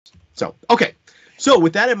So, okay. So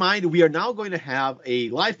with that in mind, we are now going to have a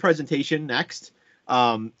live presentation next.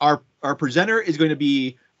 Our presenter is going to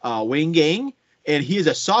be Wayne Gang, and he is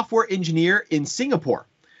a software engineer in Singapore.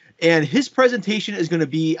 And his presentation is going to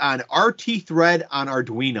be on RTThread on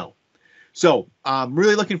Arduino. So I'm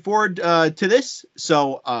really looking forward to this.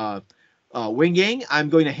 So Wayne Gang, I'm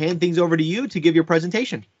going to hand things over to you to give your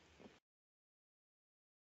presentation.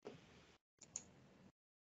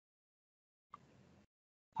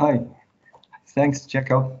 Hi, thanks,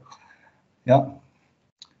 Jacob. Yeah.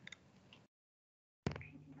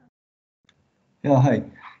 Hi,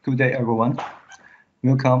 good day, everyone.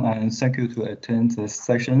 Welcome and thank you to attend this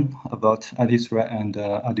session about RTThread and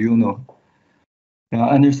Arduino. I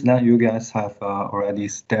understand you guys have already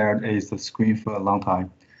stared at the screen for a long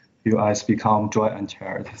time. Your eyes become dry and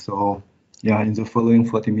tired. So in the following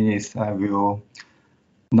 40 minutes, I will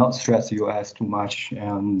not stress your eyes too much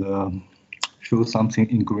and show something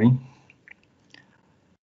in green.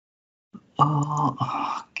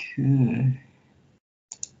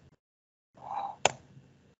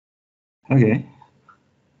 Okay,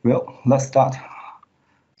 well, let's start.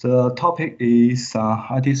 The topic is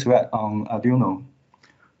RTThread on Arduino.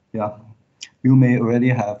 You may already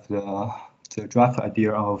have the draft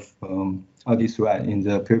idea of RTThread in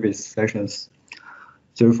the previous sessions.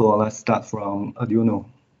 Therefore, let's start from Arduino.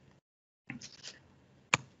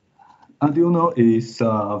 Arduino is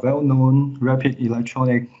a well-known rapid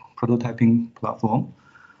electronic prototyping platform.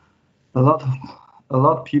 A lot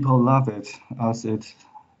of people love it as it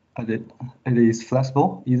is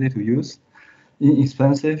flexible, easy to use,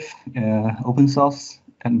 inexpensive, open source,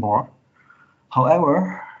 and more.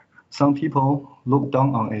 However, some people look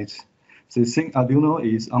down on it. They think Arduino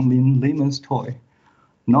is only layman's toy,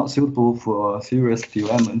 not suitable for serious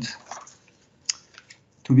development.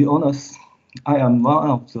 To be honest, I am one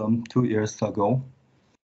of them 2 years ago.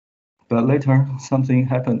 But later, something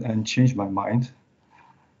happened and changed my mind.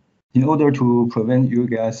 In order to prevent you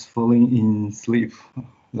guys falling in sleep,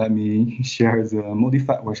 let me share the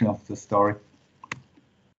modified version of the story.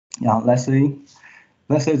 Let's say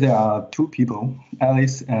there are 2 people,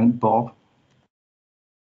 Alice and Bob.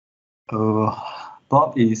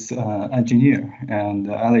 Bob is an engineer,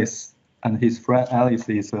 and Alice and his friend Alice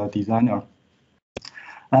is a designer.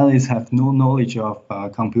 Alice has no knowledge of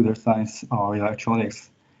computer science or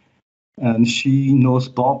electronics, and she knows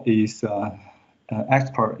Bob is an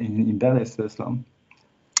expert in embedded system.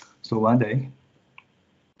 So one day,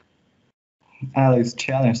 Alice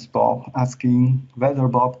challenged Bob, asking whether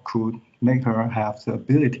Bob could make her have the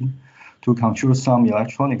ability to control some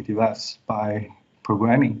electronic device by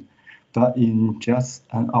programming, but in just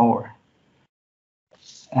an hour.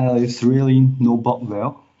 Alice really knows Bob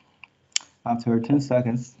well. After 10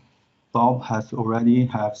 seconds, Bob has already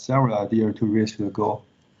have several ideas to reach the goal.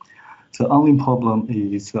 The only problem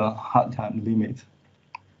is the hard time limit.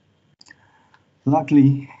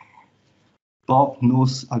 Luckily, Bob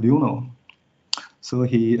knows Arduino, so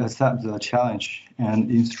he accepts the challenge and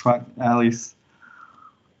instructs Alice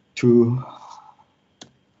to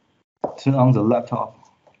turn on the laptop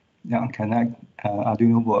and connect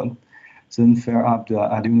Arduino board, then fire up the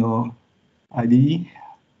Arduino IDE.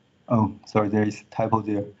 Oh, sorry, there is a typo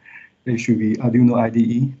there. It should be Arduino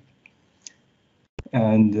IDE.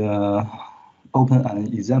 And open an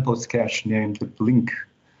example sketch named Blink.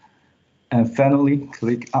 And finally,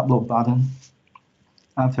 click Upload button.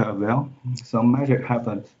 After a while, some magic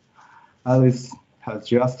happened. Alice has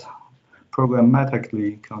just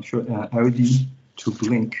programmatically controlled an LED to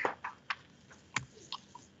blink.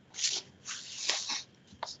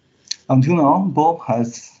 Until now, Bob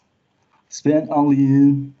has spent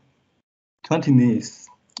only 20 minutes.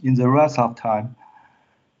 In the rest of time,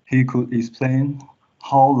 he could explain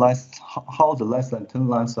how the less than 10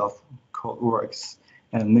 lines of code works,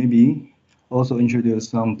 and maybe also introduce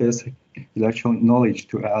some basic electronic knowledge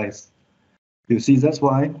to Alice. You see, that's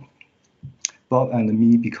why Bob and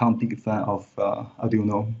me become big fan of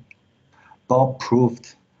Arduino. Bob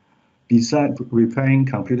proved, besides repairing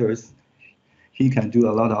computers, he can do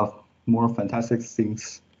a lot of more fantastic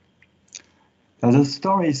things. Now, the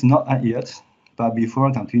story is not end yet, but before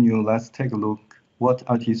I continue, let's take a look what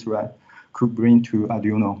RTThread could bring to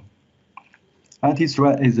Arduino.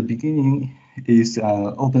 RTThread is the beginning is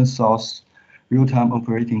an open source real-time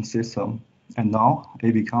operating system, and now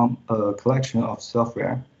it becomes a collection of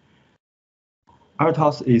software.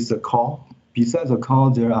 RTOS is the core. Besides the core,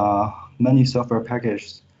 there are many software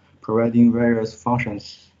packages providing various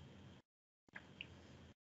functions.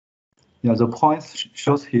 The points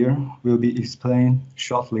shown here will be explained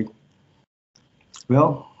shortly.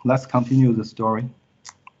 Well, let's continue the story.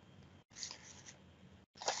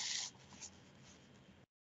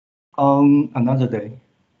 On another day,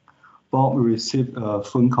 Bob received a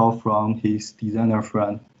phone call from his designer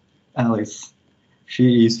friend, Alice.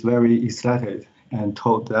 She is very excited and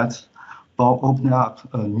told that Bob opened up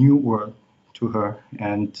a new world to her,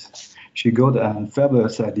 and she got a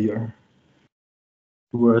fabulous idea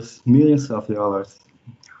worth millions of dollars.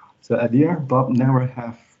 The idea Bob never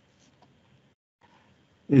have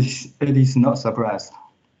it is not surprised,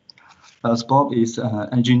 as Bob is an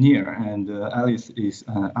engineer and Alice is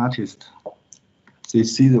an artist. They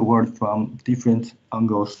see the world from different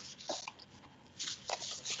angles.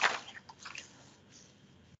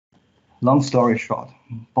 Long story short,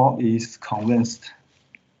 Bob is convinced.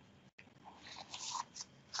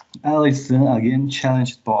 Alice then again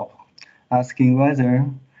challenged Bob, asking whether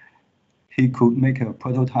he could make a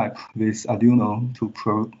prototype with Arduino to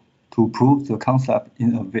prove the concept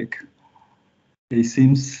in a week. It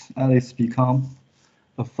seems Alice became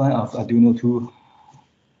a fan of Arduino too.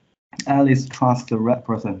 Alice trusts the right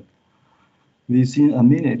person. Within a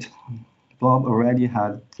minute, Bob already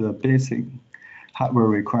had the basic hardware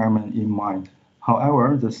requirement in mind.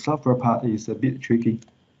 However, the software part is a bit tricky.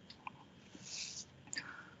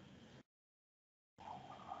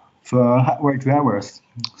 For hardware drivers,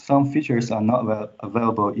 some features are not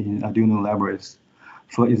available in Arduino libraries.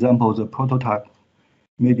 For example, the prototype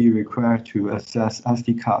may be required to access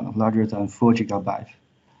SD card larger than 4 GB,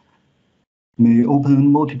 may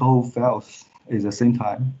open multiple files at the same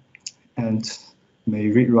time, and may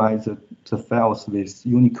rewrite the files with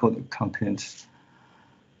Unicode content.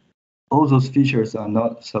 All those features are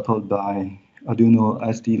not supported by Arduino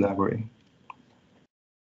SD library.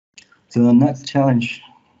 The next challenge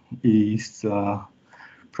is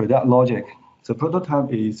product logic. The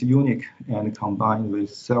prototype is unique and combined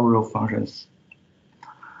with several functions.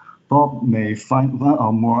 Bob may find one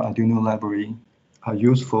or more Arduino libraries are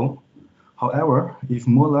useful. However, if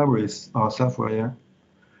more libraries or software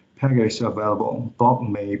packages available, Bob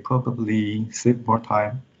may probably save more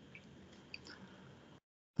time.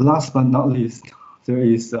 Last but not least, there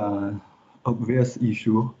is an obvious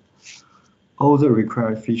issue. All the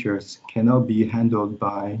required features cannot be handled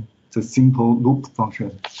by the simple loop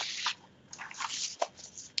function.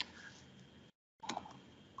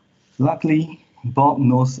 Luckily, Bob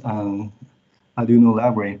knows an Arduino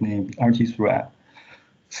library named RTThread,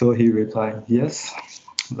 so he replied, yes,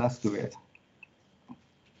 let's do it.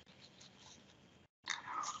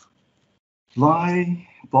 Why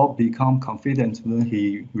Bob became confident when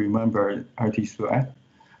he remembered RTThread?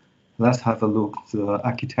 Let's have a look at the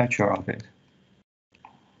architecture of it.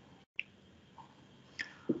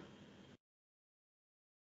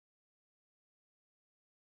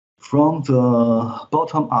 From the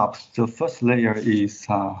bottom up, the first layer is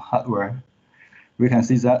hardware. We can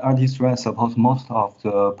see that RTThread supports most of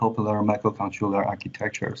the popular microcontroller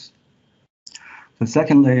architectures. The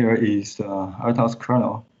second layer is RTOS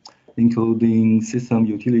kernel, including system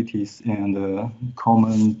utilities and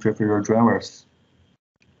common peripheral drivers.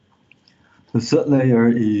 The third layer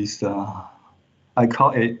is, I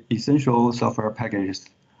call it essential software packages.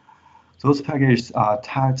 Those packages are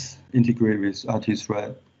tagged integrated with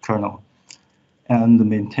RTThread kernel and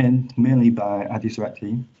maintained mainly by RTThread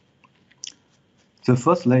team. The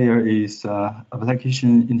first layer is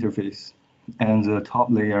application interface, and the top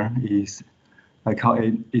layer is, I call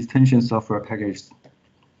it extension software packages.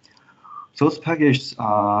 Those packages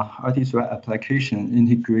are RTThread application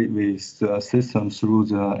integrate with the system through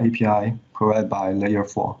the API provided by layer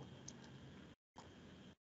 4.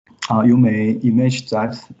 You may imagine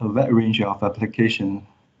that a wide range of applications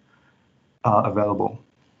are available,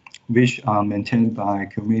 which are maintained by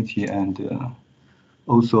community and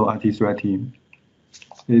also RTThread team.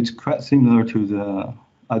 It's quite similar to the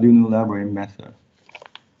Arduino library method,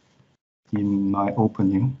 in my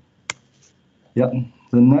opinion. Yeah,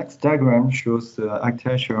 the next diagram shows the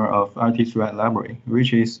architecture of RTThread library,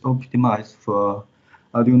 which is optimized for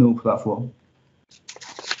Arduino platform.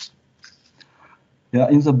 Yeah,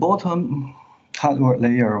 in the bottom hardware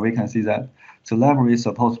layer, we can see that the library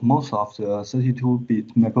supports most of the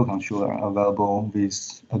 32-bit microcontroller available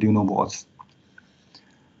with Arduino boards.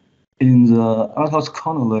 In the RTOS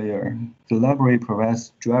kernel layer, the library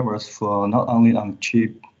provides drivers for not only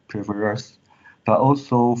on-chip peripherals, but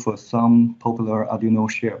also for some popular Arduino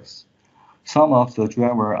shells. Some of the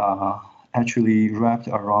drivers are actually wrapped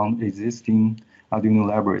around existing Arduino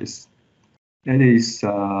libraries. It is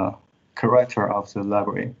a character of the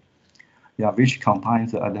library, which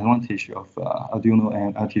combines the advantage of Arduino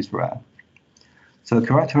and RTThread. The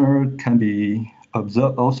character can be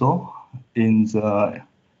observed also in the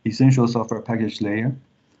essential software package layer.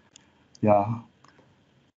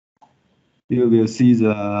 you will see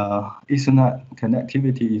the Ethernet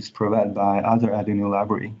connectivity is provided by other Arduino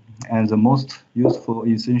library, and the most useful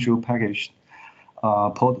essential package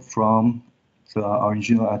are pulled from the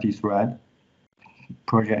original RTThread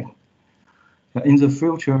project. In the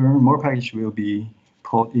future, more packages will be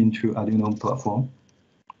put into Arduino platform.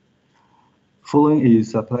 Following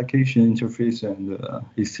is application interface and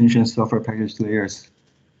extension software package layers.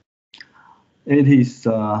 It is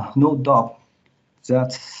no doubt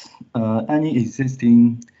that any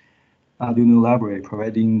existing Arduino library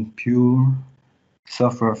providing pure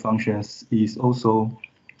software functions is also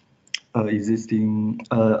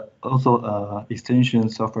extension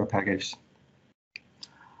software package.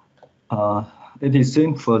 It is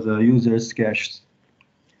same for the user sketch.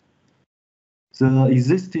 The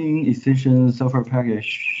existing extension software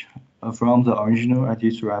package from the original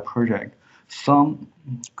RTThread project, some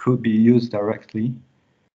could be used directly,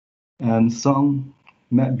 and some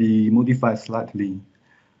might be modified slightly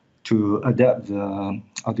to adapt the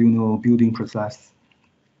Arduino building process.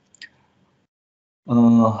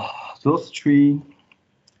 Those three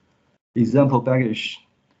example packages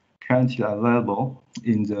currently available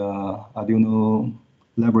in the Arduino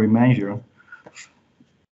library manager.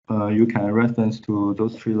 You can reference to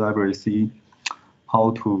those three libraries, see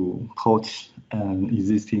how to port an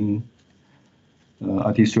existing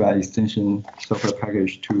RTThread extension software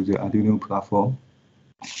package to the Arduino platform.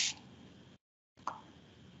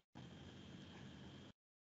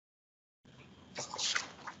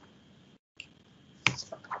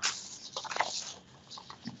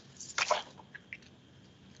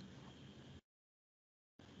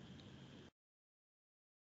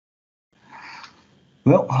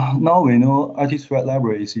 Well, now we know RTThread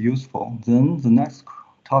library is useful. Then the next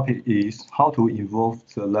topic is how to involve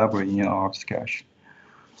the library in our sketch.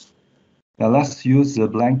 Now let's use the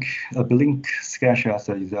Blink sketch as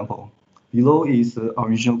an example. Below is the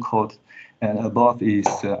original code, and above is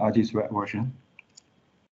the RTThread version.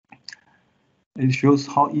 It shows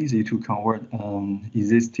how easy to convert an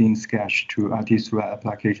existing sketch to RTThread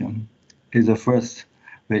application. Is the first,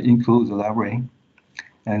 we include the library,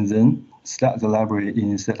 and then start the library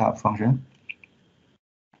in setup function.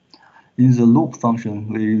 In the loop function,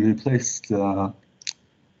 we replace the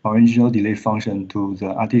original delay function to the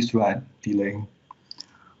RTThread delay.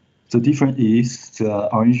 The difference is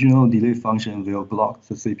the original delay function will block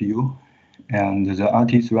the CPU, and the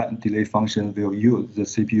RTThread delay function will use the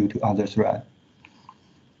CPU to other thread.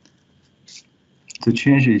 The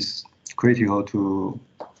change is critical to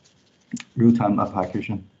real-time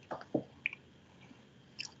application.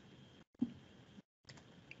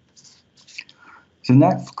 The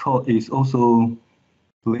next code is also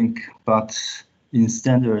Blink, but in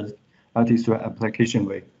standard RTThread application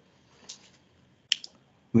way.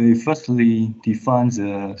 We firstly define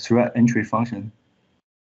the thread entry function.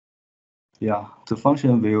 Yeah, the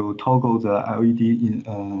function will toggle the LED in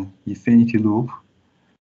an infinity loop,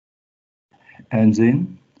 and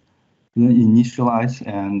then initialize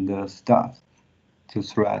and start the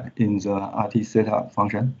thread in the RT setup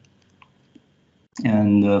function.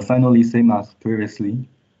 And finally, same as previously,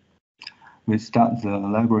 we start the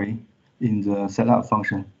library in the setup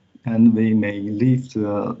function, and we may leave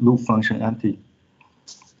the loop function empty.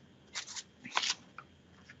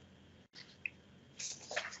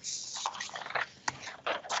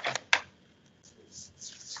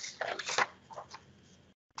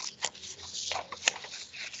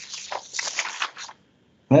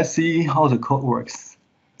 Let's see how the code works.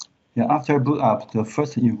 Yeah, after boot up, the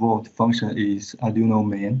first involved function is Arduino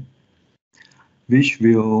main, which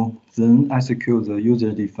will then execute the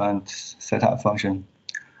user-defined setup function.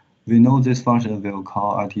 We know this function will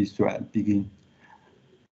call RTThread begin.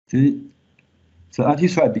 The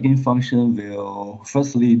RTThread begin function will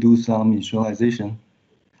firstly do some initialization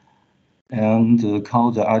and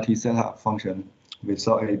call the RT setup function. We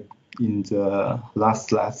saw it in the last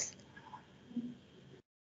slide.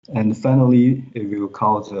 And finally, it will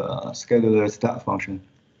call the scheduler start function.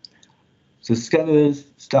 The scheduler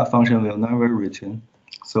start function will never return.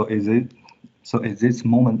 So at this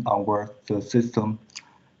moment onward, the system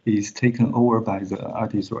is taken over by the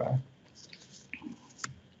RTThread.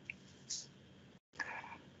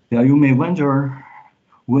 Yeah, you may wonder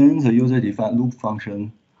when the user-defined loop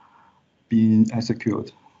function being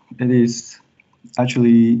executed. It is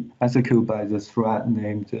actually executed by the thread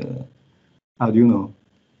named Arduino.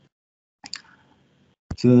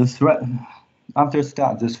 The thread, after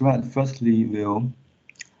start, the thread firstly will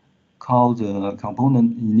call the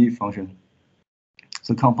component init function.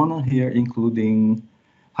 The component here including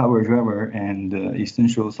hardware driver and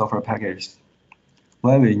essential software package.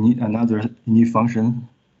 While we need another init function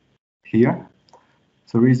here.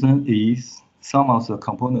 The reason is some of the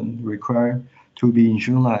components require to be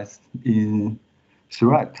initialized in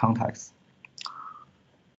thread context.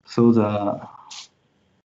 So the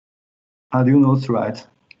Arduino thread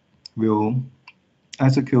will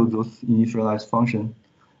execute those initialized functions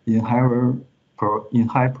in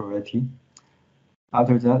high priority.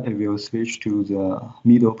 After that, it will switch to the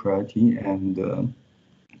middle priority and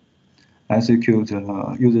execute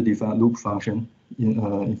the user-defined loop function in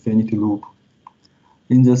infinity loop.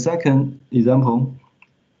 In the second example,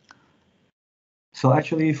 so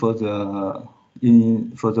actually for the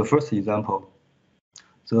first example,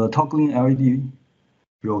 the toggling LED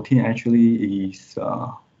routine actually is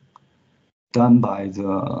done by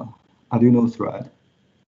the Arduino thread.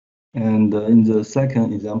 And in the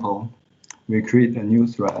second example, we create a new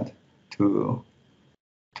thread to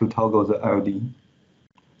toggle the LED.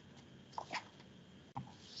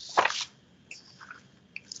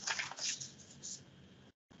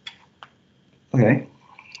 Okay.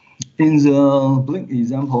 In the Blink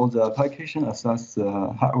example, the application accesses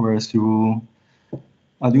the hardware through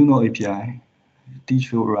Arduino API,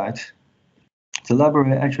 digital write. The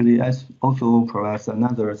library actually also provides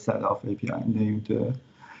another set of API named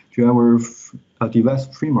driver device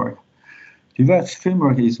framework. Device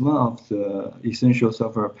framework is one of the essential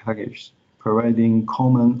software packages providing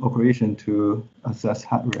common operation to access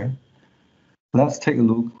hardware. Let's take a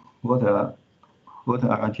look what a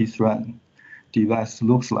RTThread device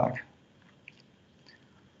looks like.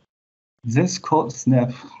 This code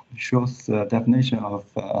snap shows the definition of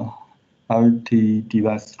RT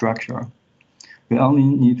device structure. We only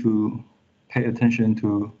need to pay attention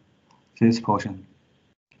to this portion.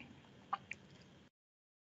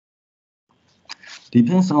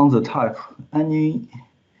 Depends on the type. Any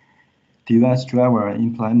device driver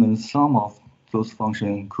implements some of those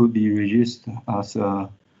functions could be registered as a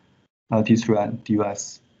RTThread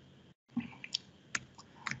device.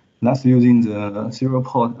 Let's using the serial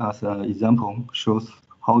port as an example shows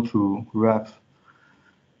how to wrap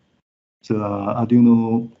the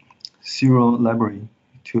Arduino serial library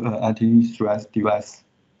to an RTThread device.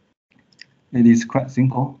 It is quite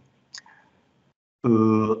simple.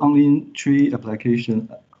 Only three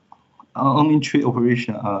operations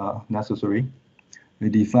are necessary. We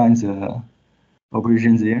define the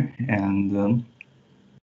operations there and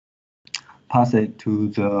pass it to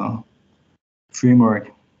the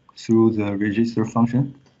framework through the register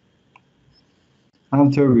function.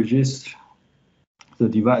 After register the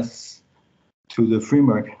device to the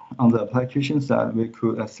framework on the application side, we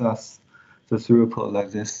could access the serial port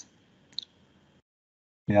like this.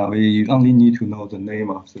 Yeah, we only need to know the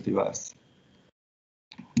name of the device.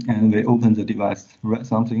 And we open the device, write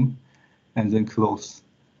something, and then close.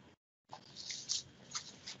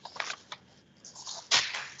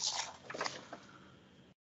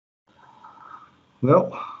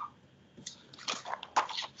 Well,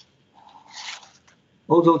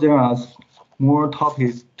 although there are more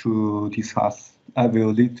topics to discuss, I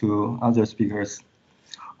will leave to other speakers.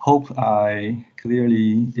 Hope I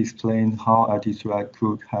clearly explained how RTThread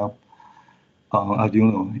could help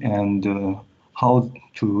Arduino and how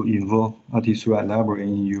to involve RTThread library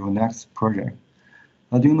in your next project.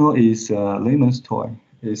 Arduino is a layman's toy.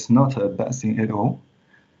 It's not a bad thing at all.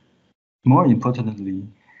 More importantly,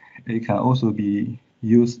 it can also be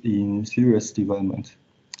used in serious development.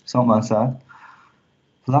 Someone said,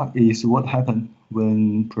 luck is what happens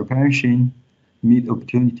when preparation meets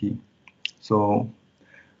opportunity. So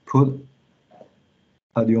put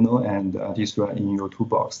Arduino and RTThread in your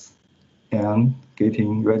toolbox and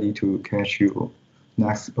getting ready to catch your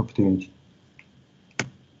next opportunity.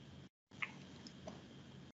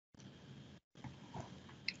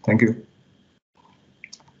 Thank you.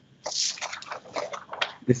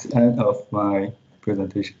 It's the end of my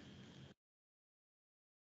presentation.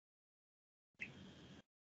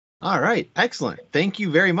 All right, excellent. Thank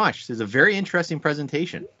you very much. This is a very interesting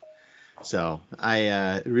presentation. So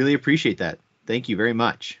I really appreciate that. Thank you very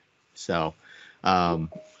much. So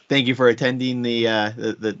thank you for attending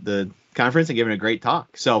the conference and giving a great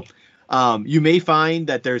talk. So you may find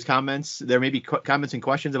that there's comments. There may be comments and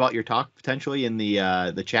questions about your talk potentially in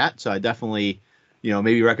the chat. So I definitely,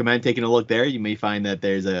 maybe recommend taking a look there. You may find that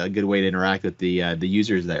there's a good way to interact with the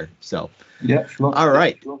users there. So yeah, sure. All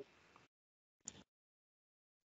right.